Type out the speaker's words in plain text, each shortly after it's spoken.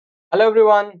Hello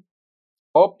everyone,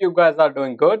 hope you guys are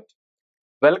doing good.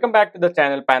 Welcome back to the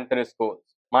channel PantherSchools.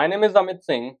 My name is Amit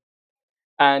Singh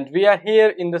and we are here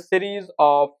in the series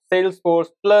of Salesforce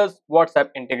plus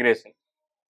WhatsApp integration.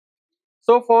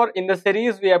 So far in the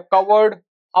series we have covered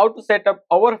how to set up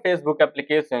our Facebook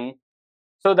application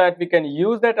so that we can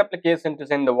use that application to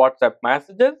send the WhatsApp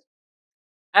messages,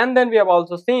 and then we have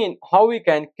also seen how we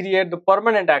can create the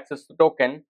permanent access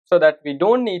token so that we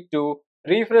don't need to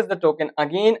refresh the token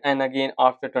again and again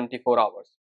after 24 hours.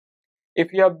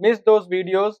 If you have missed those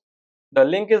videos, the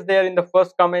link is there in the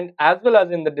first comment as well as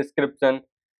in the description.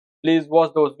 Please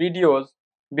watch those videos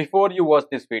before you watch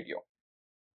this video.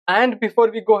 And before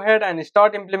we go ahead and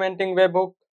start implementing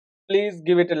WebHook, please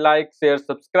give it a like, share,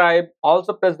 subscribe.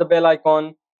 Also press the bell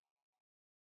icon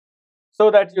so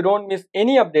that you don't miss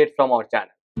any update from our channel.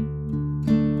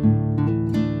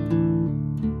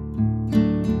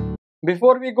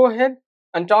 Before we go ahead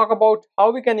and talk about how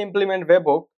we can implement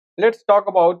WebHook, let's talk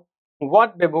about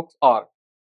what WebHooks are.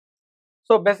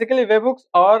 So basically webhooks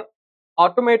are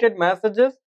automated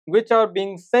messages which are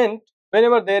being sent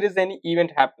whenever there is any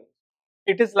event happens.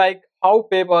 It is like how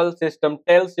PayPal system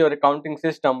tells your accounting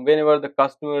system whenever the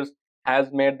customers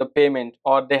has made the payment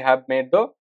or they have made the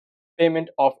payment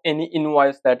of any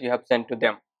invoice that you have sent to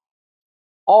them.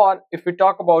 Or if we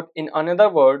talk about in another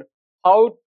word,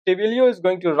 how Twilio is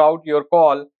going to route your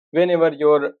call whenever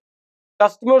your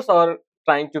customers are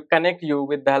trying to connect you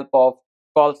with the help of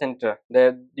call center.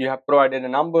 You have provided a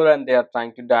number and they are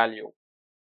trying to dial you.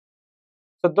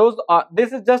 So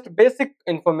this is just basic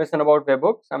information about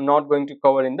webhooks. I'm not going to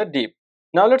cover in the deep.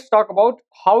 Now let's talk about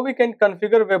how we can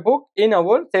configure webhook in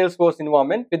our Salesforce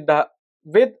environment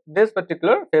with this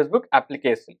particular Facebook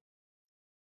application.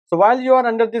 So while you are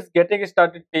under this getting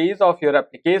started phase of your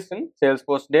application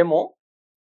Salesforce demo,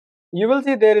 you will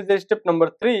see there is a step number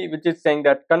 3 which is saying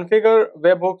that configure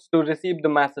webhooks to receive the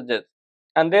messages,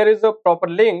 and there is a proper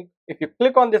link. If you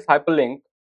click on this hyperlink,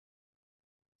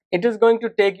 it is going to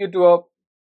take you to a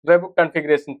webhook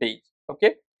configuration page.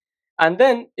 Okay, and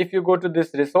then if you go to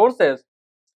this resources,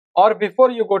 or before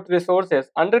you go to resources,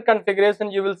 under configuration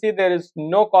you will see there is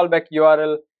no callback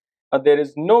URL, there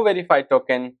is no verified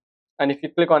token, and if you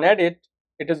click on edit,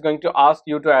 it is going to ask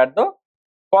you to add the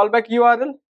callback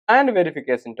URL and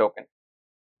verification token.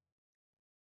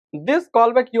 This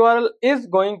callback URL is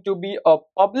going to be a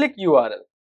public URL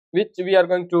which we are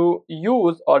going to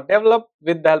use or develop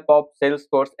with the help of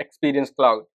Salesforce Experience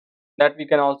Cloud, that we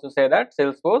can also say that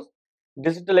Salesforce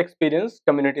Digital Experience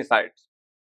Community Sites.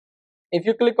 If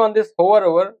you click on this hover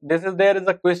over, there is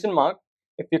a question mark.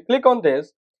 If you click on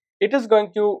this, it is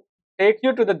going to take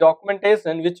you to the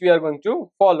documentation which we are going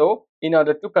to follow in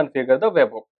order to configure the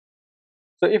webhook.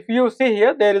 So if you see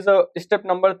here, there is a step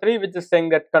number 3 which is saying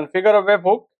that configure a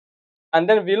webhook, and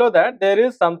then below that there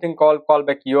is something called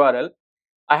callback URL.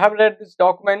 I have read this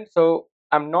document, so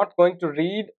I'm not going to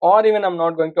read, or even I'm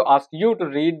not going to ask you to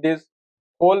read this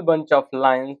whole bunch of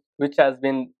lines which has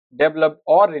been developed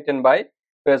or written by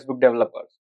Facebook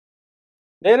developers.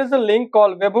 There is a link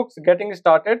called webhooks getting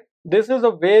started. This is a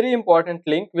very important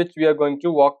link which we are going to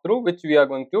walk through, which we are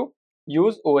going to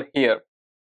use over here.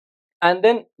 And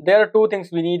then there are two things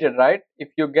we needed, right? If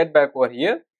you get back over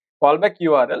here, callback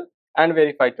URL and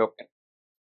verify token.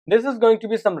 This is going to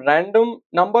be some random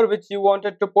number which you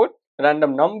wanted to put,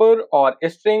 random number or a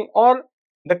string or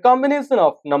the combination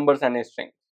of numbers and a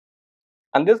string.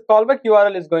 And this callback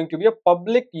URL is going to be a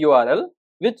public URL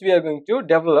which we are going to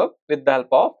develop with the help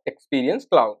of Experience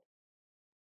Cloud.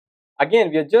 Again,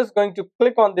 we are just going to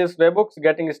click on this webhooks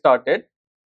getting started.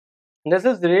 This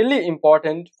is really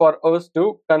important for us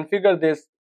to configure this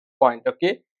point.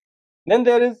 Okay, then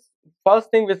there is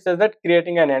first thing which says that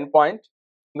creating an endpoint.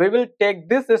 We will take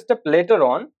this step later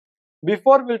on.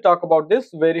 Before we'll talk about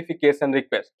this verification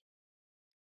request.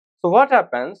 So what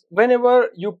happens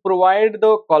whenever you provide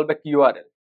the callback URL?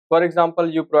 For example,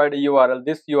 you provide a URL,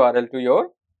 this URL to your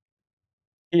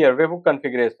here webhook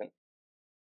configuration,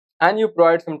 and you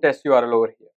provide some test URL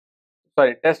over here.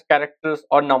 Sorry, test characters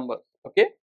or numbers. Okay,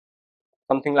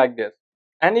 something like this.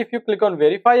 And if you click on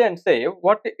verify and save,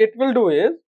 what it will do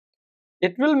is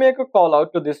it will make a call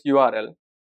out to this URL.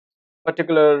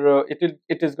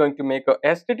 It is going to make a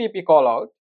HTTP call out,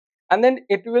 and then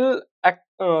it will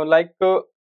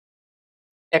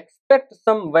expect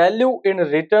some value in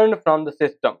return from the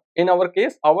system. In our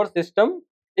case, our system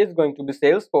is going to be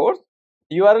Salesforce,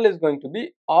 URL is going to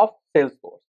be of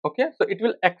Salesforce. Okay, so it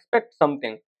will expect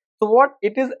something. So what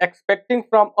it is expecting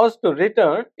from us to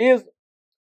return is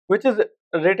which is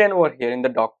written over here in the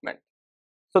document.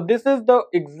 So this is the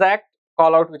exact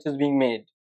call out which is being made.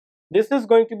 This is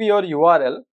going to be your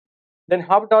URL. Then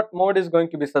hub.mode is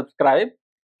going to be subscribe.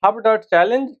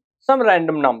 Hub.challenge, some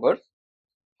random numbers.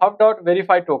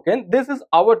 Hub.verify token, this is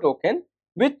our token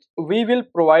which we will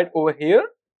provide over here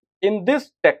in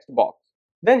this text box.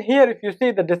 Then here if you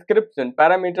see the description,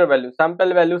 parameter value,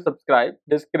 sample value subscribe,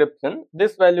 description,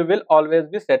 this value will always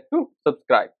be set to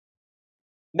subscribe.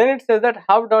 Then it says that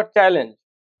hub.challenge,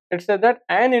 it says that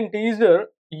an integer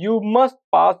you must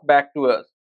pass back to us.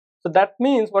 So that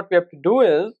means what we have to do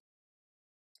is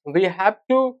we have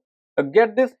to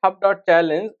get this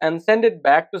hub.challenge and send it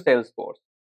back to Salesforce,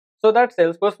 so that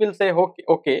Salesforce will say,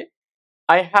 okay,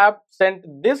 I have sent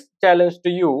this challenge to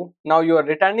you, now you are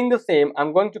returning the same,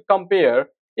 I'm going to compare.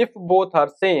 If both are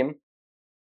same,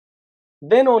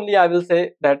 then only I will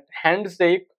say that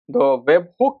handshake, the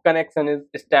webhook connection is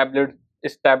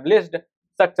established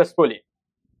successfully.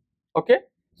 Okay,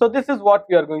 so this is what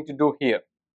we are going to do here.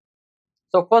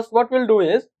 So first what we'll do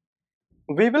is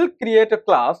we will create a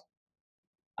class.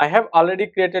 I have already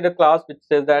created a class which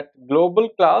says that global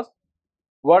class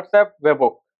WhatsApp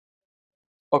webhook.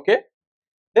 Okay,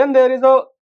 then there is a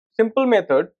simple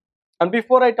method, and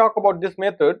before I talk about this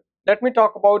method, let me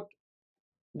talk about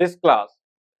this class.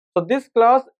 So this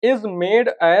class is made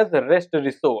as a REST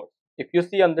resource. If you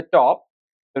see on the top,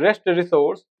 REST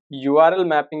resource URL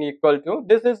mapping equal to,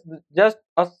 this is just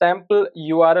a sample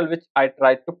URL which I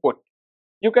tried to put.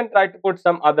 You can try to put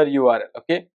some other URL.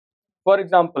 Okay, for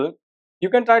example, you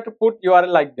can try to put URL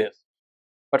like this,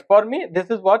 but for me this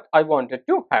is what I wanted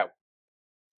to have.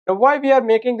 Now why we are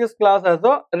making this class as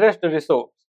a REST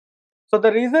resource? So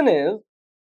the reason is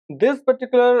this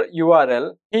particular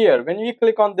URL here, when we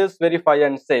click on this verify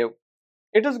and save,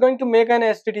 it is going to make an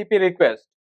HTTP request.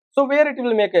 So where it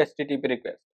will make a HTTP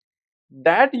request?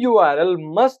 That URL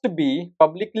must be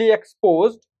publicly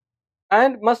exposed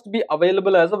and must be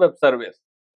available as a web service.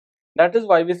 That is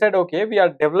why we said, okay, we are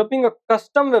developing a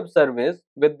custom web service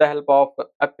with the help of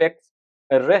Apex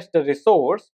REST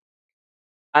resource.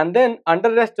 And then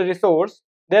under REST resource,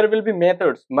 there will be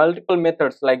methods, multiple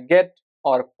methods like get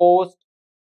or post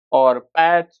or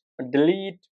patch,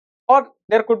 delete, or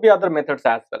there could be other methods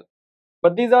as well.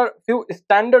 But these are few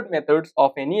standard methods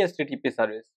of any HTTP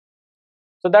service.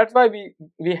 So that's why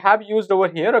we have used over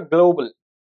here a global.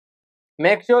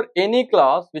 Make sure any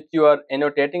class which you are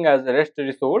annotating as a REST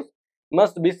resource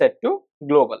must be set to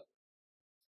global.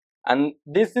 And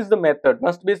this is the method,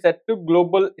 must be set to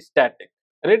global static.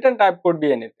 Return type could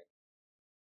be anything.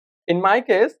 In my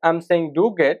case, I'm saying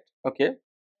do get. Okay,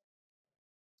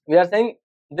 we are saying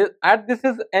this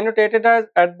is annotated as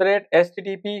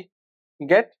 @HTTP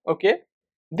get. Okay,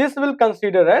 this will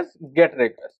consider as get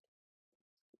request.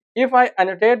 If I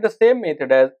annotate the same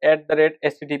method as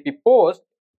 @HTTP post,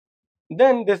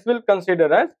 then this will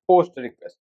consider as post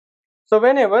request. So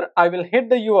whenever I will hit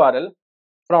the URL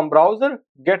from browser,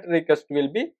 get request will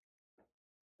be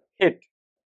hit,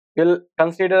 will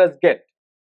consider as get.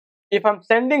 If I'm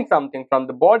sending something from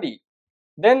the body,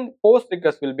 then post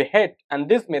request will be hit and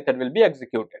this method will be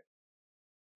executed.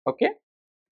 Okay,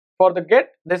 for the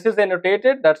get, this is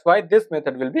annotated, that's why this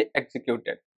method will be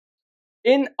executed.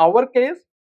 In our case,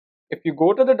 if you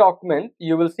go to the document,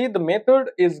 you will see the method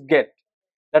is get.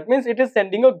 That means it is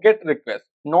sending a get request,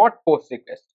 not post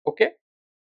request. Okay,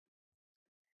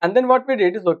 and then what we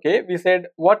did is, okay, we said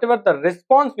whatever the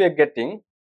response we are getting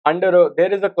under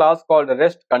there is a class called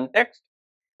REST context,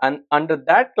 and under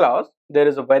that class there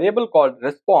is a variable called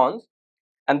response,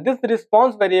 and this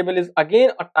response variable is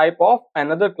again a type of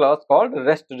another class called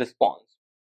REST response.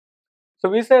 So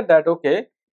we said that, okay,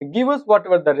 give us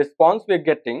whatever the response we are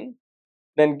getting,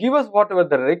 then give us whatever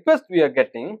the request we are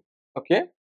getting. Okay,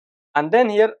 and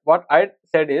then here what I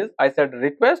said is, I said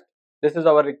request, this is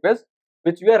our request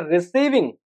which we are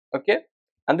receiving. Okay,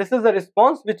 and this is the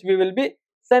response which we will be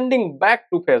sending back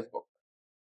to Facebook.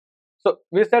 So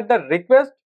we said the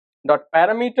request dot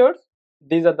parameters,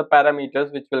 these are the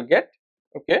parameters which will get.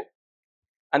 Okay,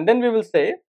 and then we will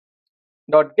say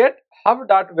dot get hub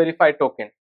dot verify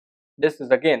token. This is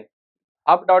again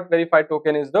hub dot verify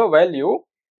token is the value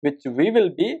which we will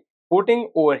be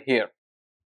putting over here.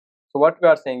 So what we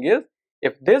are saying is,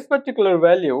 if this particular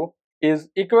value is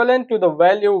equivalent to the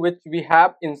value which we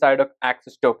have inside of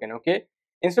access token. Okay,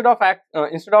 instead of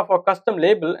a custom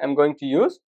label, I'm going to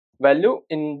use value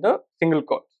in the single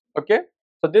quotes. Okay,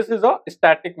 so this is a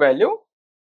static value,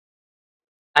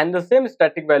 and the same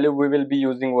static value we will be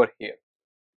using over here.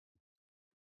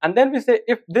 And then we say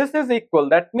if this is equal,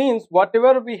 that means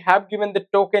whatever we have given the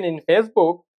token in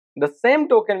Facebook, the same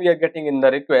token we are getting in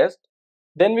the request.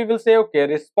 Then we will say, okay,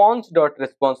 response dot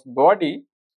response body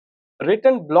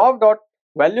return blob dot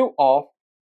value of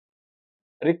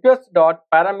request dot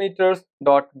parameters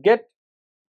dot get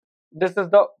this is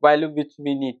the value which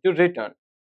we need to return.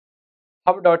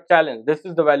 Hub.challenge, this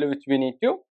is the value which we need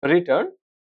to return,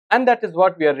 and that is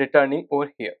what we are returning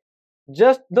over here.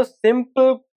 Just the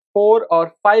simple 4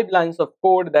 or 5 lines of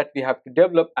code that we have to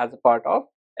develop as a part of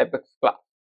Apex class.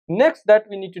 Next that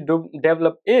we need to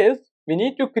develop is we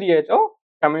need to create a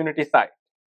community site.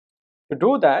 To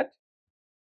do that,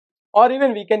 or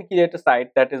even we can create a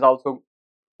site, that is also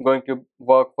going to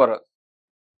work for us.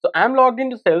 So I am logged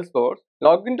into Salesforce,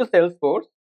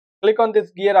 click on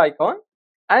this gear icon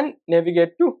and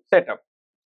navigate to setup.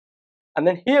 And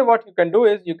then here what you can do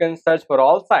is you can search for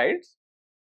all sites,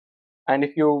 and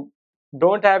if you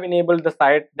don't have enabled the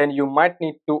site, then you might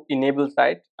need to enable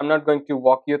site. I'm not going to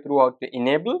walk you through how to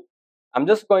enable. I'm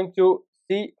just going to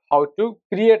see how to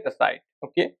create a site.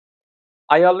 Okay,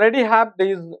 I already have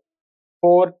these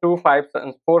 4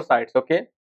 sites. Okay,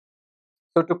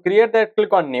 so to create that,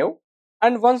 click on new,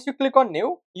 and once you click on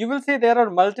new, you will see there are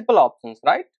multiple options,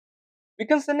 right? We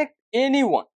can select any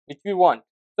one which we want.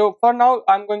 So for now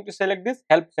I'm going to select this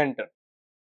help center,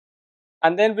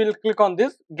 and then we'll click on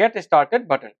this get started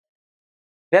button.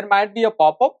 There might be a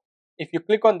pop-up. If you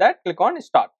click on that, click on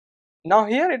start. Now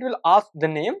here it will ask the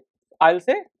name. I'll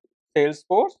say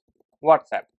Salesforce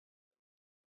WhatsApp.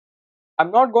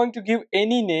 I'm not going to give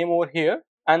any name over here,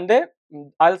 and then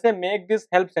I'll say make this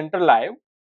help center live.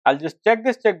 I'll just check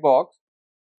this checkbox,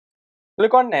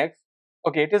 click on next.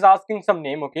 Okay, it is asking some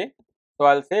name. Okay, so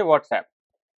I'll say WhatsApp.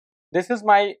 This is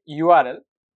my URL.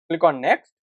 Click on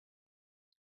next,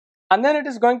 and then it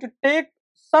is going to take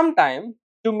some time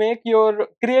to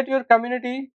create your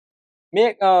community,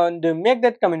 make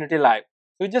that community live.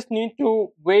 We just need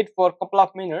to wait for a couple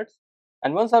of minutes,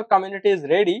 and once our community is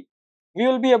ready, we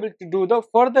will be able to do the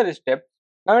further steps.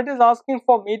 Now it is asking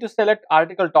for me to select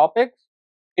article topics.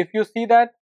 If you see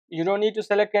that you don't need to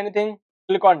select anything,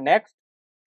 click on next.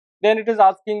 Then it is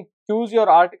asking choose your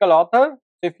article author.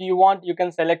 If you want, you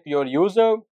can select your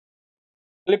user,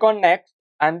 click on next,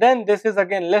 and then this is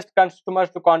again list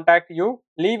customers to contact you,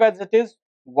 leave as it is,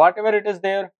 whatever it is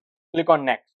there, click on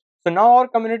next. So now our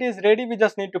community is ready, we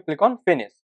just need to click on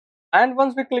finish. And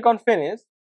once we click on finish,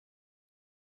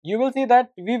 you will see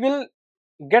that we will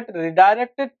get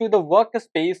redirected to the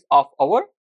workspace of our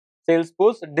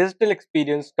Salesforce digital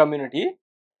experience community,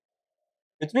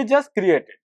 which we just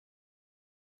created.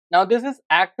 Now this is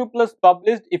active plus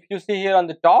published. If you see here on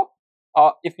the top,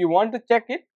 if you want to check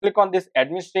it, click on this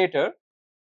administrator,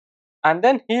 and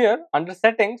then here under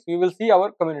settings we will see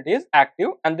our community is active,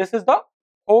 and this is the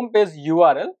home page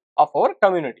URL of our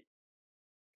community.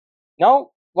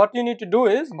 Now what you need to do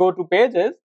is go to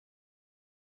pages,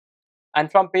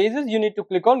 and from pages you need to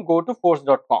click on go to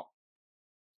force.com.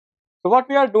 So what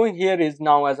we are doing here is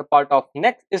now as a part of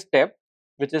next step,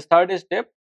 which is third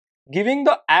step, giving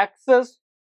the access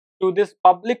to this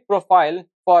public profile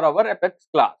for our Apex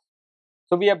class.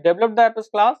 So we have developed the Apex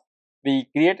class, we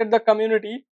created the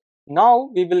community.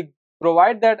 Now we will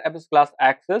provide that Apex class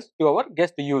access to our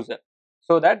guest user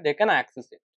so that they can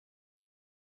access it.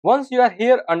 Once you are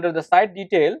here under the site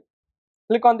detail,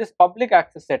 click on this public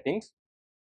access settings,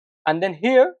 and then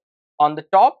here on the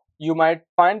top you might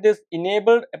find this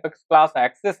enabled Apex class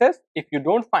accesses. If you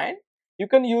don't find, you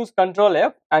can use Ctrl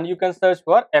F and you can search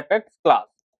for Apex class,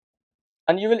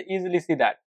 and you will easily see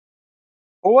that.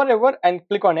 Hover over and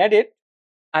click on edit,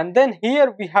 and then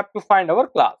here we have to find our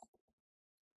class,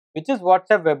 which is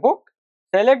WhatsApp webhook.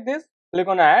 Select this, click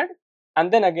on add,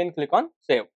 and then again click on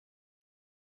save.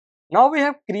 Now we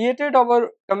have created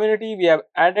our community, we have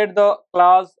added the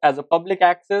class as a public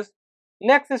access.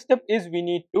 Next step is we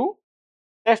need to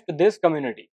test this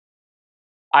community.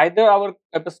 Either our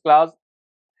Apex class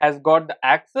has got the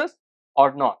access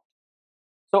or not.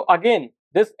 So again,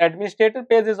 this administrator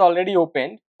page is already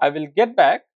opened. I will get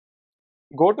back,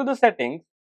 go to the settings,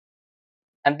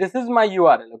 and this is my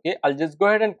URL. Okay, I'll just go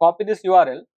ahead and copy this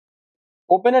URL,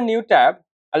 open a new tab,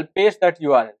 I'll paste that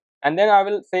URL, and then I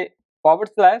will say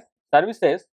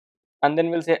 /services, and then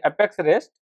we'll say Apex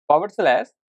REST /.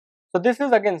 So this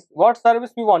is again what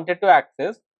service we wanted to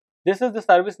access. This is the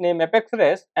service name Apex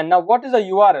REST, and now what is the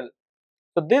URL?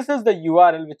 So this is the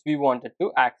URL which we wanted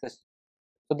to access.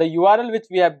 So the URL which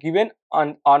we have given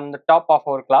on the top of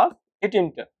our class, hit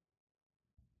enter.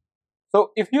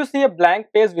 So if you see a blank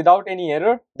page without any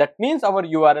error, that means our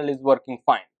URL is working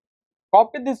fine.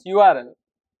 Copy this URL.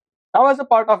 Now as a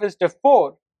part of step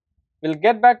 4, we'll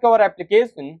get back to our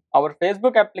application, our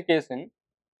Facebook application,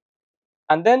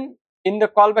 and then in the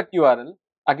callback URL,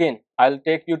 again I'll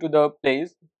take you to the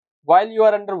place. While you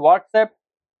are under WhatsApp,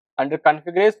 under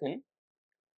configuration,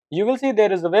 you will see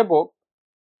there is a webhook.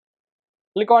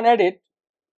 Click on edit.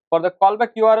 For the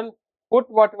callback URL, put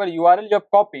whatever URL you have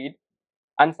copied,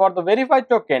 And for the verify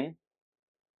token,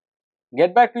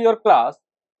 get back to your class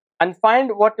and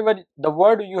find whatever the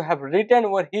word you have written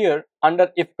over here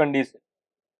under if condition.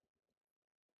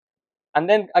 And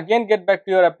then again get back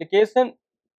to your application,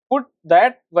 put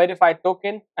that verify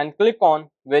token and click on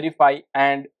verify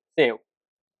and save.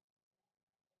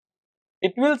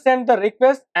 It will send the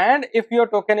request, and if your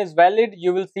token is valid,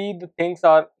 you will see the things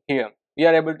are here. We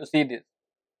are able to see this.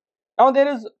 Now there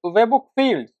is webhook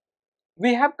fields.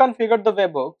 We have configured the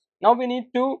webhooks. Now we need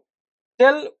to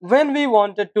tell when we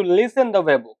wanted to listen the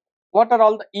webhook. What are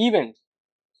all the events?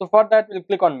 So for that we'll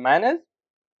click on manage,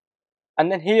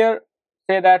 and then here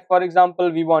say that for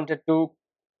example we wanted to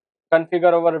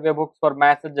configure our webhooks for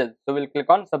messages. So we'll click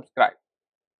on subscribe.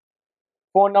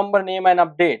 Phone number, name and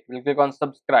update. We'll click on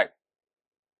subscribe.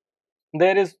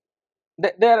 There is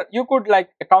there you could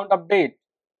like account update,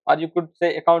 or you could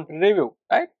say account review,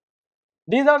 right?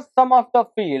 These are some of the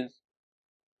fields.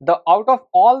 The out of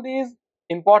all these,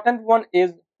 important one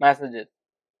is messages,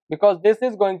 because this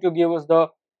is going to give us the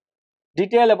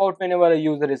detail about whenever a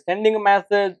user is sending a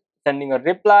message, sending a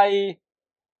reply,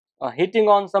 hitting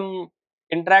on some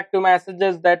interactive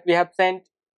messages that we have sent.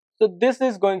 So this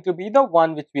is going to be the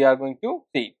one which we are going to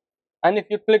see. And if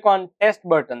you click on test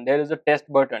button, there is a test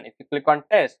button. If you click on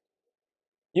test,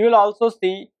 you will also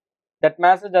see that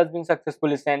message has been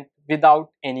successfully sent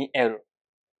without any error.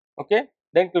 Okay,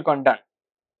 then click on done.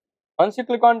 Once you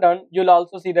click on done, you'll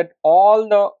also see that all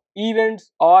the events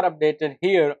are updated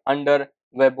here under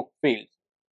webhook fields.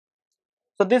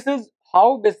 So this is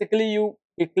how basically you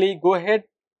quickly go ahead,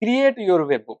 create your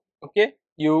webhook. Okay,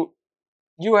 you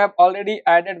have already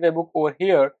added webhook over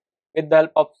here with the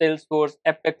help of Salesforce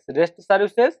Apex REST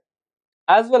services,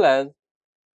 as well as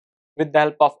with the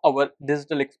help of our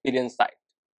digital experience site.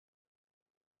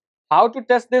 How to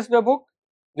test this webhook,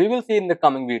 we will see in the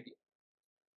coming video.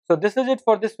 So this is it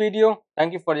for this video.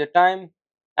 Thank you for your time,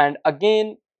 and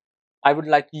again I would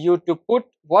like you to put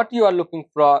what you are looking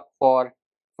for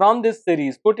from this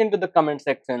series, put into the comment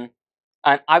section,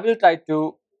 and I will try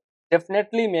to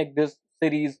definitely make this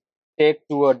series take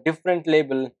to a different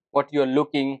level what you are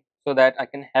looking, so that I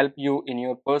can help you in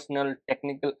your personal,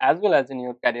 technical as well as in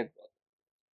your career growth.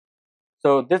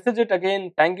 So this is it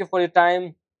again. Thank you for your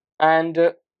time,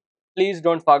 and please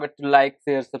don't forget to like,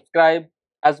 share, subscribe,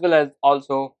 as well as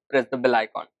also press the bell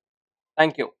icon.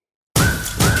 Thank you.